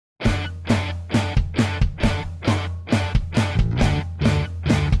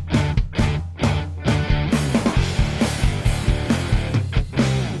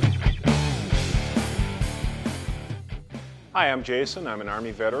Hi, I'm Jason. I'm an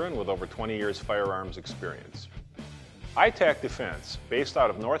Army veteran with over 20 years firearms experience. iTac Defense, based out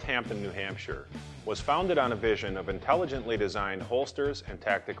of Northampton, New Hampshire, was founded on a vision of intelligently designed holsters and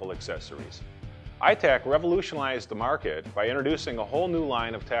tactical accessories. iTac revolutionized the market by introducing a whole new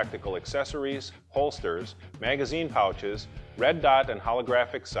line of tactical accessories, holsters, magazine pouches, red dot and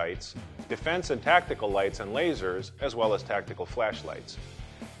holographic sights, defense and tactical lights and lasers, as well as tactical flashlights.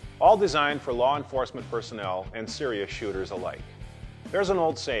 All designed for law enforcement personnel and serious shooters alike. There's an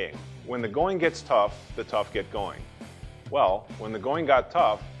old saying, when the going gets tough, the tough get going. Well, when the going got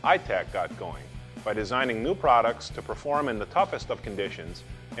tough, iTac got going by designing new products to perform in the toughest of conditions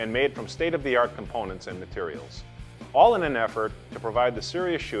and made from state-of-the-art components and materials. All in an effort to provide the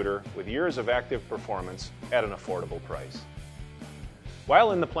serious shooter with years of active performance at an affordable price.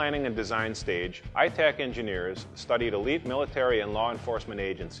 While in the planning and design stage, iTac engineers studied elite military and law enforcement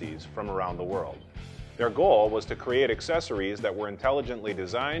agencies from around the world. Their goal was to create accessories that were intelligently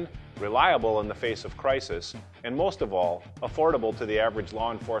designed, reliable in the face of crisis, and most of all, affordable to the average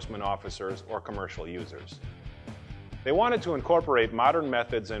law enforcement officers or commercial users. They wanted to incorporate modern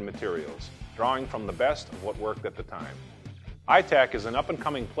methods and materials, drawing from the best of what worked at the time. iTac is an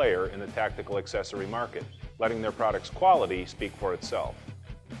up-and-coming player in the tactical accessory market, letting their product's quality speak for itself.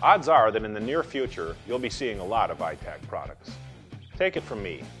 Odds are that in the near future, you'll be seeing a lot of iTac products. Take it from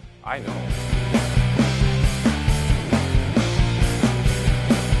me, I know.